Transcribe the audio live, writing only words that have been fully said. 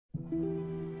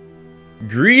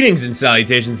Greetings and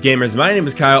salutations, gamers. My name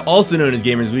is Kyle, also known as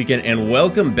Gamers Weekend, and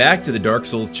welcome back to the Dark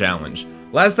Souls Challenge.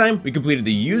 Last time, we completed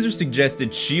the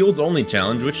user-suggested Shields Only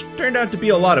challenge, which turned out to be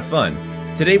a lot of fun.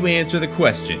 Today, we answer the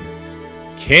question,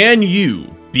 can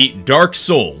you beat Dark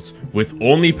Souls with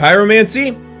only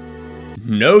Pyromancy?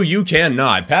 No, you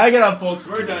cannot. Pack it up, folks.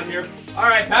 We're done here.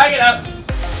 Alright, pack it up.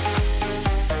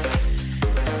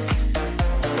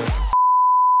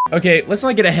 Okay, let's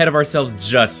not get ahead of ourselves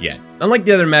just yet. Unlike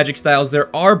the other magic styles,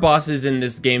 there are bosses in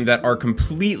this game that are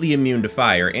completely immune to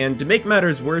fire, and to make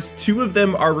matters worse, 2 of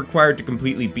them are required to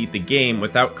completely beat the game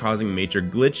without causing major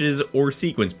glitches or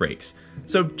sequence breaks.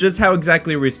 So just how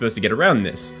exactly are we supposed to get around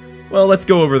this? Well, let's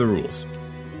go over the rules.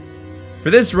 For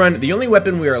this run, the only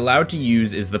weapon we are allowed to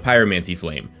use is the Pyromancy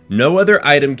Flame. No other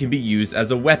item can be used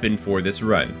as a weapon for this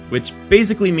run, which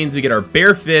basically means we get our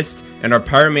Bare Fist and our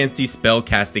Pyromancy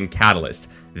Spellcasting Catalyst.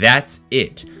 That's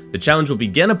it. The challenge will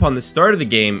begin upon the start of the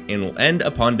game and will end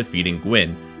upon defeating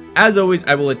Gwyn. As always,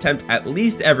 I will attempt at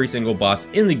least every single boss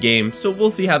in the game, so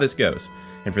we'll see how this goes.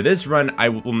 And for this run, I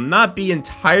will not be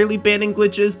entirely banning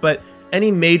glitches, but any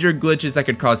major glitches that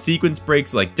could cause sequence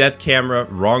breaks like Death Camera,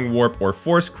 Wrong Warp, or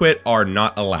Force Quit are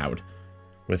not allowed.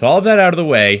 With all that out of the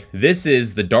way, this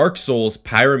is the Dark Souls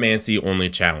Pyromancy Only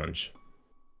Challenge.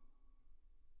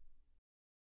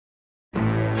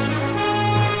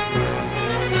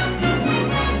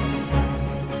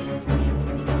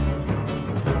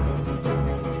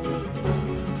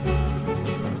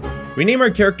 We name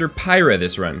our character Pyra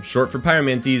this run, short for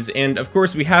Pyromancies, and of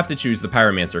course we have to choose the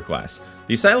Pyromancer class.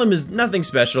 The Asylum is nothing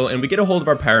special, and we get a hold of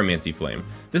our Pyromancy Flame.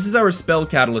 This is our spell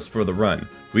catalyst for the run.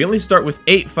 We only start with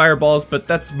 8 fireballs, but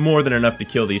that's more than enough to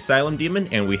kill the Asylum demon,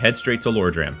 and we head straight to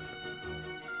Lordran.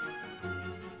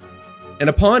 And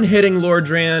upon hitting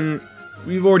Lordran,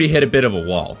 we've already hit a bit of a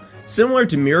wall. Similar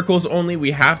to Miracles Only, we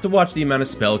have to watch the amount of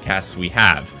spell casts we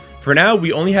have. For now,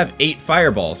 we only have 8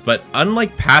 fireballs, but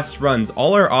unlike past runs,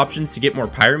 all our options to get more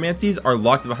pyromancies are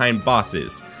locked behind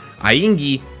bosses.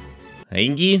 Yingi,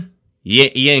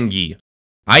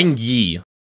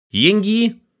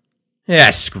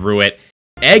 screw it.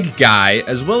 Egg Guy,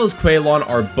 as well as Quaylon,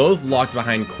 are both locked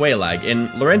behind Quaylag, and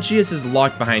Laurentius is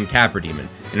locked behind Capra Demon.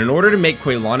 And in order to make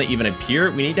Quaylana even appear,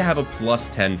 we need to have a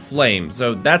 +10 flame,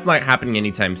 so that's not happening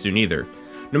anytime soon either.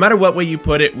 No matter what way you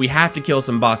put it, we have to kill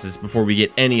some bosses before we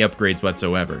get any upgrades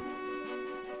whatsoever.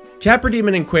 Capra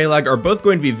Demon and Quaylag are both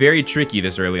going to be very tricky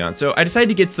this early on, so I decided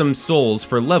to get some souls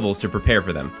for levels to prepare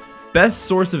for them. Best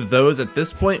source of those at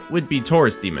this point would be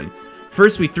Taurus Demon.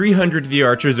 First we 300 the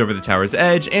archers over the tower's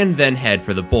edge, and then head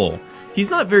for the bull. He's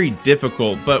not very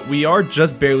difficult, but we are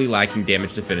just barely lacking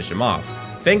damage to finish him off.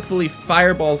 Thankfully,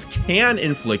 fireballs can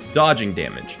inflict dodging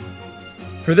damage.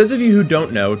 For those of you who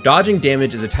don't know, dodging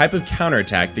damage is a type of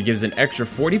counterattack that gives an extra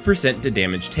 40% to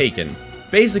damage taken.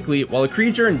 Basically, while a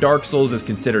creature in Dark Souls is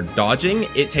considered dodging,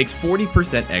 it takes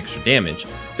 40% extra damage.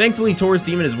 Thankfully, Taurus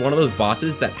Demon is one of those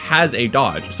bosses that has a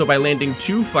dodge, so by landing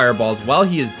 2 fireballs while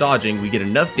he is dodging, we get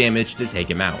enough damage to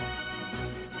take him out.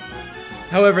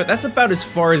 However, that's about as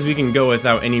far as we can go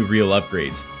without any real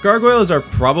upgrades. Gargoyles are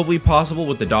probably possible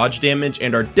with the dodge damage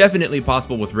and are definitely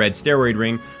possible with Red Steroid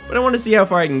Ring, but I want to see how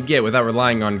far I can get without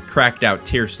relying on cracked out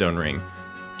Tearstone Ring.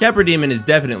 Capra Demon is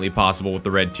definitely possible with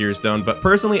the Red Tearstone, but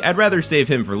personally I'd rather save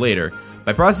him for later.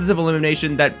 By process of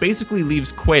elimination, that basically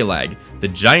leaves Quaylag, the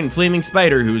giant flaming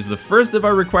spider who is the first of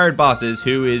our required bosses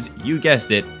who is, you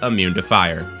guessed it, immune to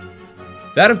fire.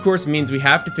 That of course means we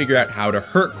have to figure out how to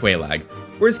hurt Quaylag.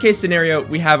 Worst case scenario,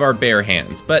 we have our bare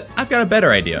hands, but I've got a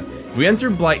better idea. If we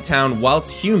enter Blight Town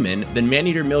whilst human, then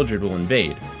Maneater Mildred will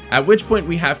invade. At which point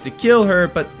we have to kill her,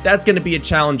 but that's going to be a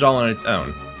challenge all on its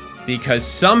own. Because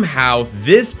somehow,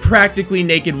 this practically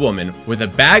naked woman with a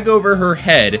bag over her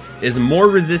head is more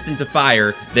resistant to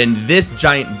fire than this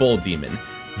giant bull demon.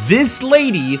 This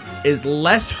lady is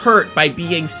less hurt by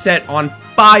being set on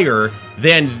fire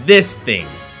than this thing.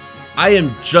 I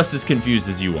am just as confused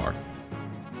as you are.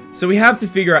 So we have to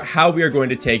figure out how we are going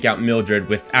to take out Mildred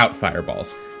without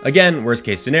fireballs. Again, worst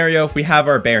case scenario, we have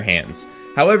our bare hands.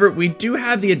 However, we do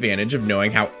have the advantage of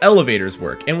knowing how elevators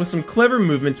work, and with some clever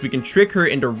movements we can trick her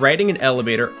into riding an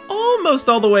elevator almost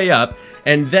all the way up,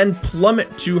 and then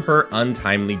plummet to her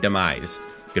untimely demise.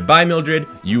 Goodbye Mildred,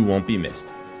 you won't be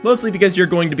missed. Mostly because you're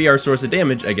going to be our source of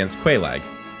damage against Quaylag.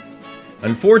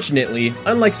 Unfortunately,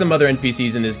 unlike some other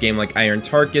NPCs in this game like Iron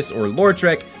Tarkus or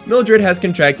Lortrek, Mildred has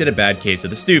contracted a bad case of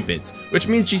the stupids, which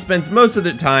means she spends most of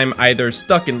the time either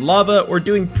stuck in lava or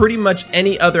doing pretty much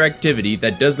any other activity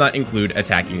that does not include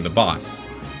attacking the boss.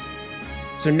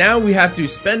 So now we have to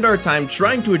spend our time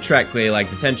trying to attract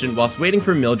Quaylag's attention whilst waiting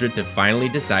for Mildred to finally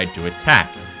decide to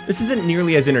attack. This isn't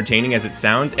nearly as entertaining as it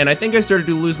sounds, and I think I started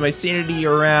to lose my sanity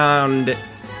around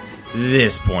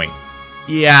this point.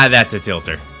 Yeah, that's a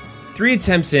tilter. 3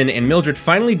 attempts in, and Mildred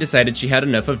finally decided she had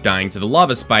enough of dying to the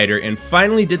lava spider and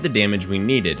finally did the damage we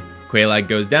needed. Quelaag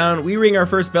goes down, we ring our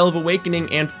first Bell of Awakening,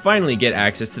 and finally get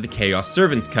access to the Chaos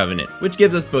Servants Covenant, which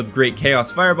gives us both great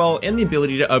Chaos Fireball and the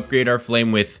ability to upgrade our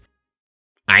flame with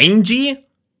Einji?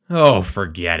 Oh,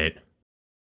 forget it.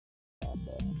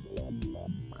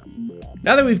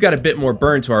 Now that we've got a bit more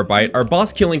burn to our bite, our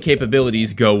boss killing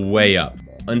capabilities go way up.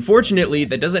 Unfortunately,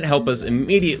 that doesn't help us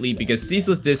immediately because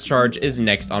Ceaseless Discharge is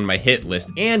next on my hit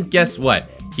list, and guess what?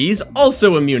 He's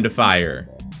also immune to fire!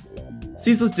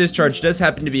 Ceaseless Discharge does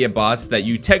happen to be a boss that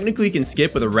you technically can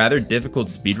skip with a rather difficult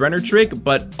speedrunner trick,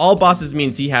 but all bosses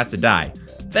means he has to die.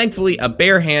 Thankfully, a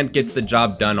bare hand gets the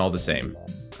job done all the same.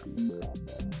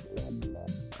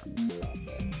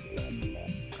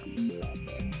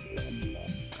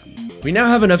 We now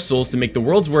have enough souls to make the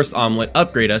world's worst omelet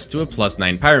upgrade us to a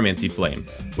 +9 Pyromancy flame.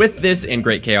 With this and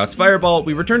Great Chaos Fireball,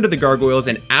 we return to the gargoyles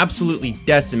and absolutely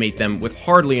decimate them with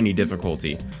hardly any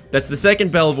difficulty. That's the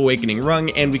second Bell of Awakening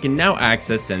rung, and we can now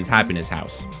access Sen's Happiness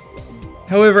House.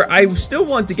 However, I still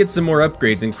want to get some more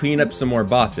upgrades and clean up some more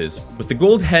bosses. With the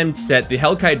Gold Hemmed set, the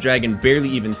Hellkite Dragon barely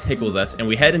even tickles us, and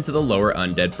we head into the lower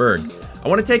Undead Burg. I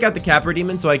want to take out the Capra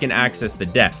Demon so I can access the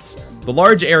depths. The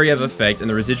large area of effect and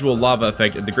the residual lava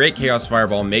effect of the Great Chaos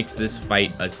Fireball makes this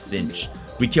fight a cinch.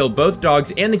 We kill both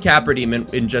dogs and the Capra Demon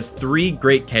in just 3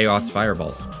 Great Chaos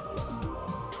Fireballs.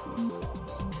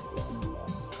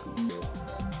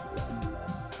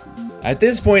 At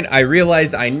this point, I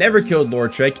realized I never killed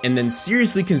Lortrek and then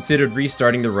seriously considered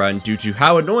restarting the run due to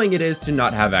how annoying it is to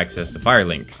not have access to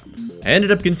Firelink. I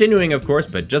ended up continuing, of course,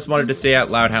 but just wanted to say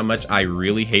out loud how much I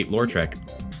really hate Lortrek.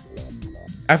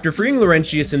 After freeing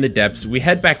Laurentius in the depths, we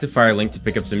head back to Firelink to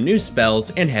pick up some new spells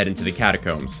and head into the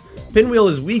catacombs. Pinwheel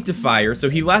is weak to fire, so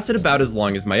he lasted about as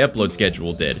long as my upload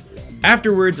schedule did.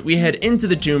 Afterwards, we head into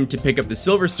the tomb to pick up the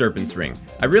Silver Serpent's Ring.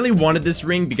 I really wanted this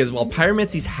ring because while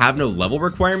pyromancies have no level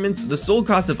requirements, the soul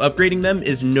cost of upgrading them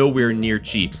is nowhere near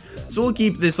cheap, so we'll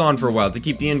keep this on for a while to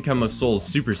keep the income of souls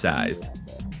supersized.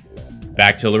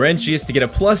 Back to Laurentius to get a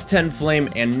 +10 flame,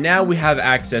 and now we have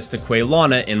access to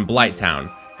Quaylana in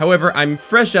Blighttown. However, I'm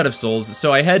fresh out of souls,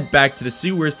 so I head back to the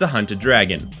sewers to hunt a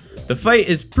dragon. The fight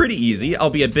is pretty easy,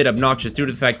 albeit a bit obnoxious due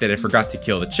to the fact that I forgot to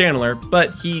kill the channeler,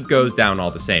 but he goes down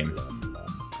all the same.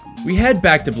 We head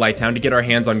back to Blighttown to get our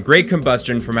hands on Great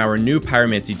Combustion from our new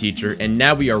Pyromancy teacher, and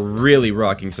now we are really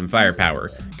rocking some firepower.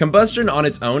 Combustion on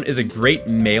its own is a great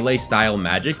melee style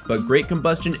magic, but Great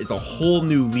Combustion is a whole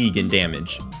new league in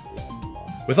damage.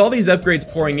 With all these upgrades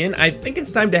pouring in, I think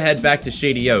it's time to head back to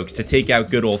Shady Oaks to take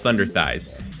out good old Thunder Thighs.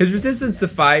 His resistance to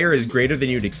fire is greater than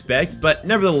you'd expect, but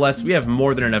nevertheless we have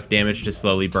more than enough damage to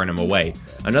slowly burn him away.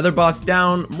 Another boss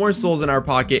down, more souls in our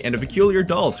pocket, and a peculiar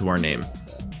doll to our name.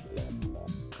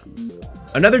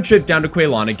 Another trip down to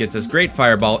Quaylana gets us Great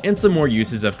Fireball and some more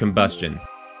uses of Combustion.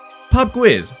 Pop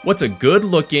quiz, what's a good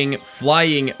looking,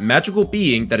 flying, magical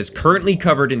being that is currently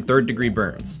covered in 3rd degree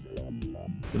burns?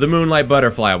 The Moonlight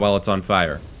Butterfly while it's on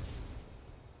fire.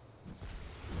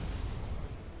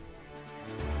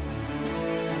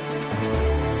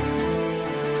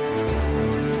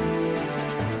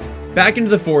 Back into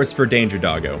the forest for Danger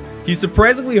Doggo. He's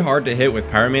surprisingly hard to hit with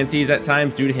pyromancies at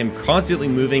times due to him constantly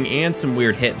moving and some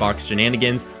weird hitbox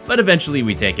shenanigans, but eventually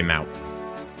we take him out.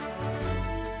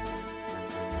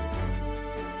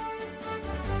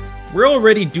 We're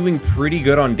already doing pretty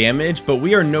good on damage, but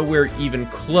we are nowhere even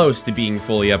close to being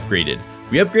fully upgraded.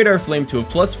 We upgrade our flame to a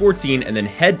 +14 and then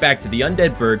head back to the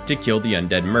Undead Burg to kill the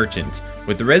Undead Merchant.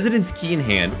 With the Resident's Key in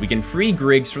hand, we can free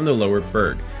Griggs from the lower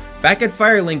Burg. Back at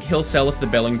Firelink, he'll sell us the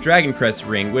Belling Dragoncrest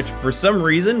ring, which for some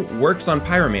reason works on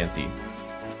pyromancy.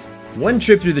 One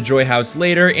trip through the Joy House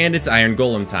later, and it's Iron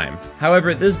Golem time.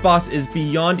 However, this boss is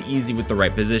beyond easy with the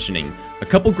right positioning. A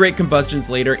couple great combustions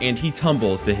later, and he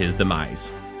tumbles to his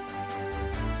demise.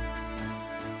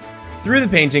 Through the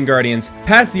Painting Guardians,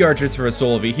 past the Archers for a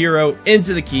Soul of a Hero,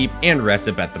 into the Keep, and rest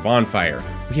up at the bonfire.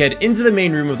 We head into the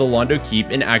main room of the Londo Keep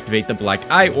and activate the Black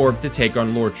Eye Orb to take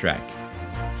on Lortrek.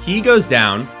 He goes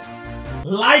down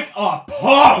like a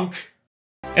punk!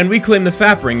 And we claim the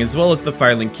Fap Ring as well as the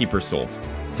Firelink Keeper Soul.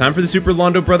 Time for the Super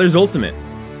Londo Brothers Ultimate.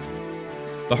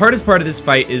 The hardest part of this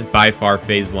fight is by far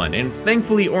Phase 1, and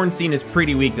thankfully Ornstein is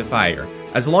pretty weak to fire.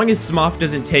 As long as Smough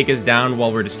doesn't take us down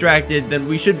while we're distracted, then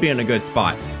we should be in a good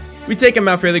spot. We take him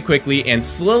out fairly quickly and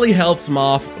slowly help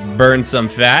Smough burn some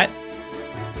fat.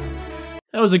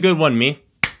 That was a good one, me.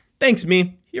 Thanks,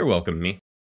 me. You're welcome, me.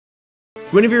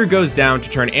 Guinevere goes down to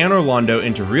turn Anor Londo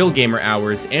into real gamer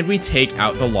hours, and we take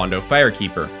out the Londo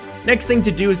Firekeeper. Next thing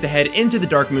to do is to head into the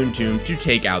Dark Moon Tomb to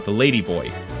take out the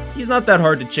Ladyboy. He's not that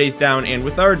hard to chase down, and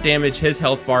with our damage, his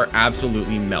health bar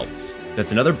absolutely melts.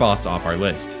 That's another boss off our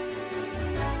list.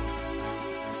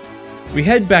 We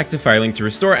head back to Firelink to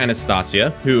restore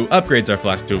Anastasia, who upgrades our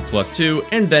flask to a +2,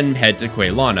 and then head to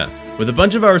Quaylana. With a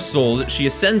bunch of our souls, she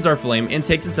ascends our flame and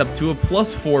takes us up to a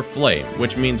 +4 flame,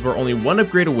 which means we're only one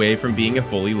upgrade away from being a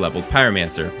fully leveled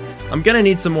Pyromancer. I'm gonna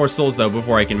need some more souls though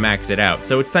before I can max it out,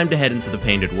 so it's time to head into the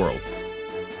Painted World.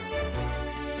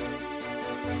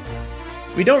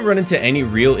 We don't run into any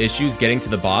real issues getting to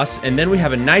the boss, and then we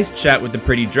have a nice chat with the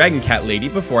pretty dragon cat lady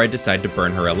before I decide to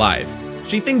burn her alive.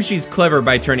 She thinks she's clever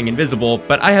by turning invisible,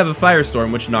 but I have a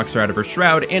firestorm which knocks her out of her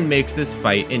shroud and makes this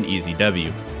fight an easy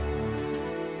W.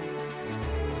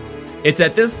 It's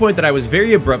at this point that I was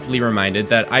very abruptly reminded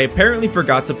that I apparently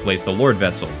forgot to place the Lord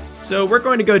Vessel. So we're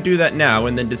going to go do that now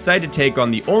and then decide to take on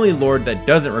the only Lord that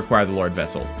doesn't require the Lord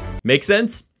Vessel. Make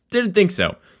sense? Didn't think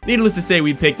so. Needless to say,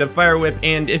 we picked up Fire Whip,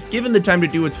 and if given the time to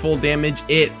do its full damage,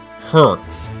 it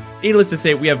hurts. Needless to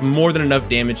say, we have more than enough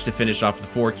damage to finish off the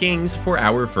 4 kings for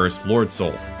our first Lord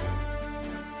Soul.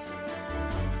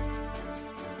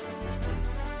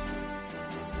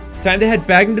 Time to head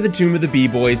back into the Tomb of the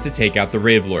B-Boys to take out the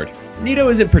Ravelord. Nito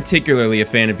isn't particularly a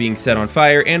fan of being set on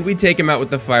fire, and we take him out with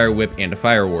the Fire Whip and a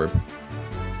Fire Orb.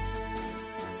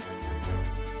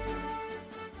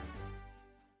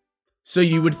 So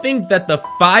you would think that the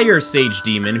Fire Sage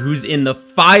Demon, who's in the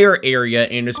fire area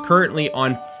and is currently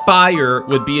on fire,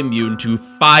 would be immune to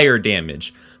fire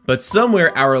damage. But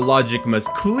somewhere our logic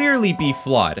must clearly be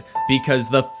flawed, because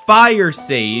the Fire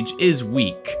Sage is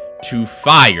weak to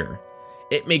fire.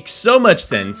 It makes so much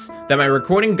sense that my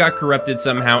recording got corrupted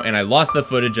somehow and I lost the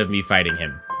footage of me fighting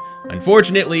him.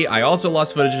 Unfortunately, I also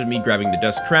lost footage of me grabbing the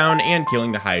Dust Crown and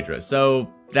killing the Hydra, so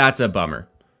that's a bummer.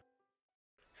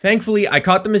 Thankfully, I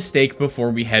caught the mistake before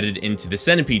we headed into the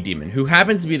Centipede Demon, who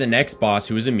happens to be the next boss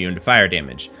who is immune to fire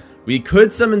damage. We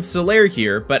could summon Solaire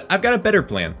here, but I've got a better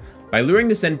plan. By luring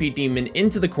the Centipede Demon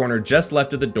into the corner just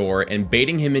left of the door and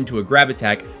baiting him into a grab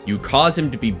attack, you cause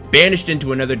him to be banished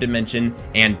into another dimension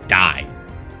and die.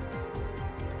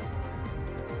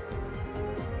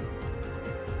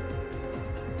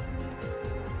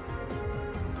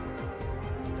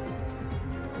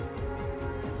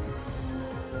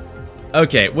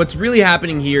 Okay, what's really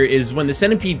happening here is when the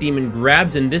Centipede Demon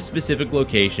grabs in this specific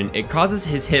location, it causes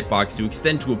his hitbox to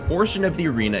extend to a portion of the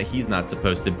arena he's not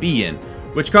supposed to be in,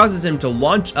 which causes him to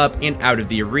launch up and out of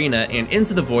the arena and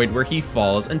into the void where he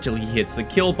falls until he hits the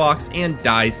kill box and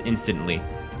dies instantly.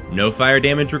 No fire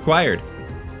damage required.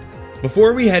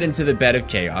 Before we head into the Bed of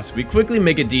Chaos, we quickly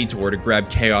make a detour to grab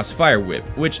Chaos Fire Whip,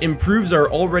 which improves our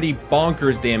already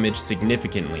bonkers damage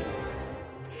significantly.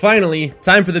 Finally,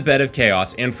 time for the Bed of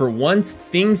Chaos, and for once,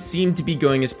 things seem to be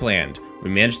going as planned. We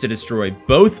managed to destroy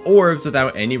both orbs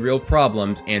without any real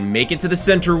problems, and make it to the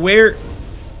center where...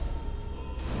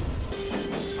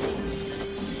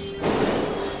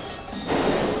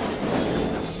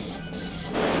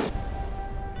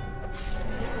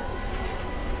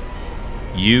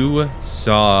 You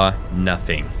saw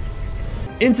nothing.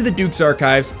 Into the Duke's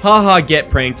Archives, haha get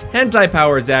pranked, hentai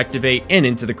powers activate, and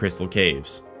into the Crystal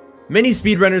Caves. Many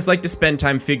speedrunners like to spend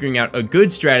time figuring out a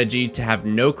good strategy to have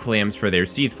no clams for their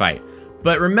Seath fight.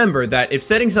 But remember that if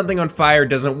setting something on fire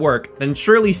doesn't work, then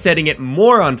surely setting it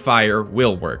more on fire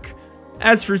will work.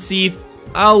 As for Seath,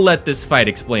 I'll let this fight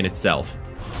explain itself.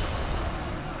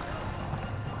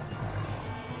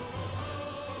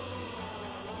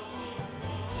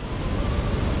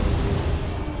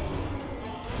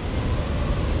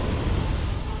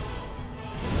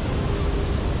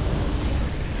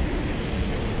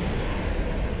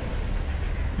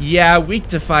 Yeah, weak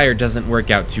to fire doesn't work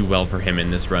out too well for him in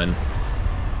this run.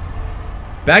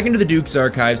 Back into the Duke's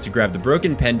Archives to grab the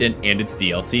Broken Pendant and its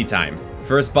DLC time.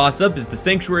 First boss up is the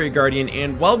Sanctuary Guardian,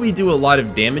 and while we do a lot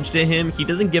of damage to him, he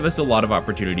doesn't give us a lot of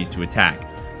opportunities to attack.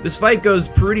 This fight goes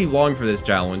pretty long for this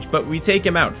challenge, but we take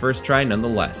him out first try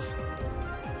nonetheless.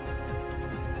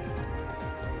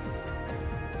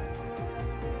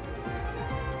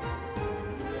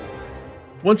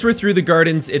 Once we're through the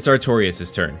gardens, it's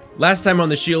Artorias' turn. Last time on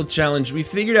the Shield Challenge, we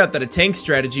figured out that a tank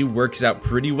strategy works out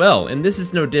pretty well, and this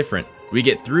is no different. We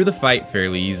get through the fight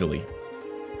fairly easily.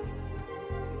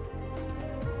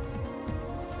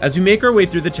 As we make our way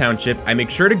through the township, I make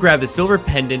sure to grab the Silver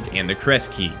Pendant and the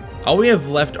Crest Key. All we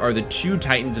have left are the 2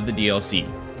 titans of the DLC,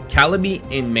 Calamite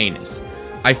and Manus.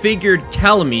 I figured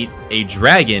Calamite, a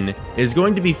dragon, is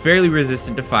going to be fairly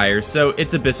resistant to fire, so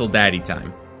it's Abyssal Daddy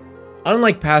time.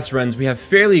 Unlike past runs, we have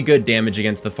fairly good damage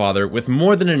against the Father with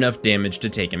more than enough damage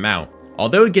to take him out.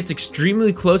 Although it gets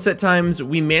extremely close at times,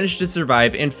 we managed to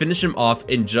survive and finish him off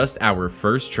in just our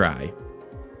first try.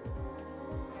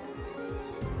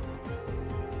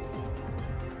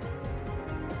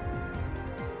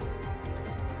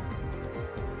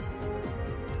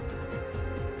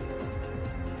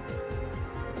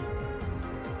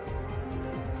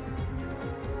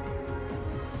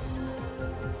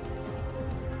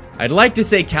 I'd like to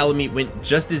say Calamite went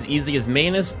just as easy as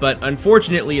Manus, but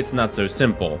unfortunately it's not so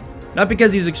simple. Not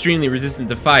because he's extremely resistant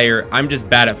to fire, I'm just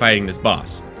bad at fighting this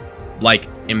boss. Like,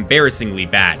 embarrassingly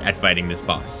bad at fighting this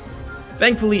boss.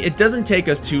 Thankfully, it doesn't take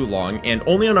us too long, and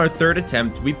only on our third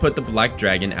attempt we put the Black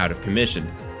Dragon out of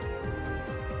commission.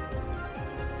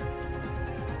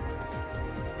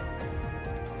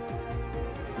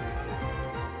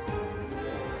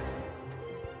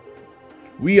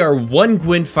 We are one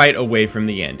Gwyn fight away from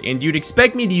the end, and you'd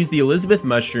expect me to use the Elizabeth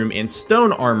Mushroom and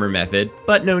Stone Armor method,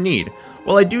 but no need.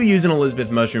 While I do use an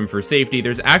Elizabeth Mushroom for safety,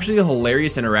 there's actually a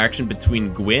hilarious interaction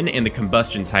between Gwyn and the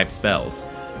combustion type spells.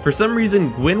 For some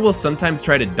reason, Gwyn will sometimes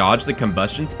try to dodge the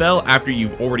combustion spell after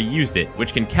you've already used it,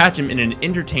 which can catch him in an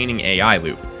entertaining AI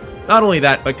loop. Not only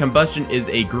that, but combustion is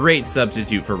a great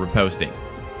substitute for riposting.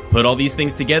 Put all these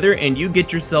things together and you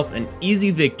get yourself an easy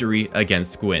victory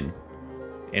against Gwyn.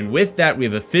 And with that, we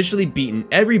have officially beaten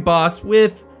every boss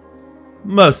with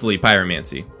mostly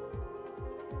Pyromancy.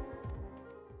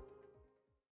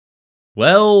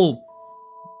 Well,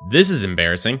 this is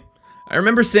embarrassing. I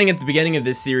remember saying at the beginning of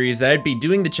this series that I'd be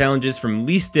doing the challenges from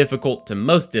least difficult to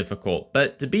most difficult,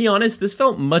 but to be honest, this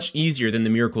felt much easier than the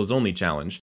Miracles Only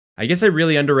challenge. I guess I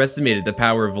really underestimated the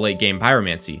power of late game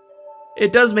Pyromancy.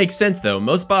 It does make sense though,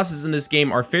 most bosses in this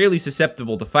game are fairly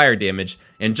susceptible to fire damage,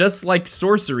 and just like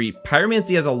sorcery,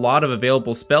 Pyromancy has a lot of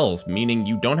available spells, meaning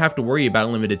you don't have to worry about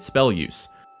limited spell use.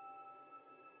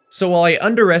 So while I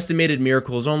underestimated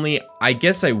Miracles Only, I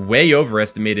guess I way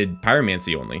overestimated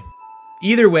Pyromancy Only.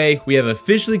 Either way, we have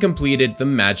officially completed the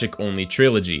Magic Only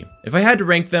trilogy. If I had to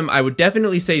rank them, I would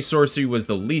definitely say Sorcery was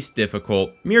the least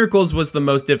difficult, Miracles was the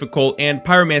most difficult, and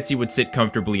Pyromancy would sit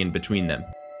comfortably in between them.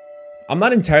 I'm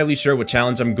not entirely sure what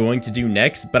challenge I'm going to do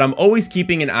next, but I'm always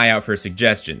keeping an eye out for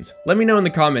suggestions. Let me know in the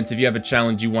comments if you have a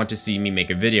challenge you want to see me make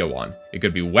a video on. It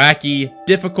could be wacky,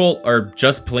 difficult, or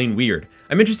just plain weird.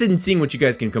 I'm interested in seeing what you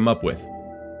guys can come up with.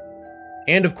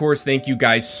 And of course, thank you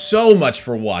guys so much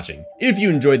for watching. If you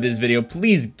enjoyed this video,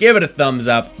 please give it a thumbs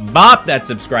up, bop that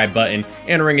subscribe button,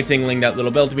 and ring-a-ting-ling that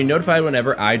little bell to be notified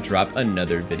whenever I drop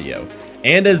another video.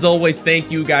 And as always,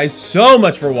 thank you guys so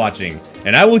much for watching,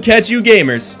 and I will catch you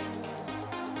gamers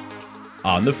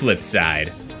on the flip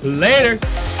side. Later!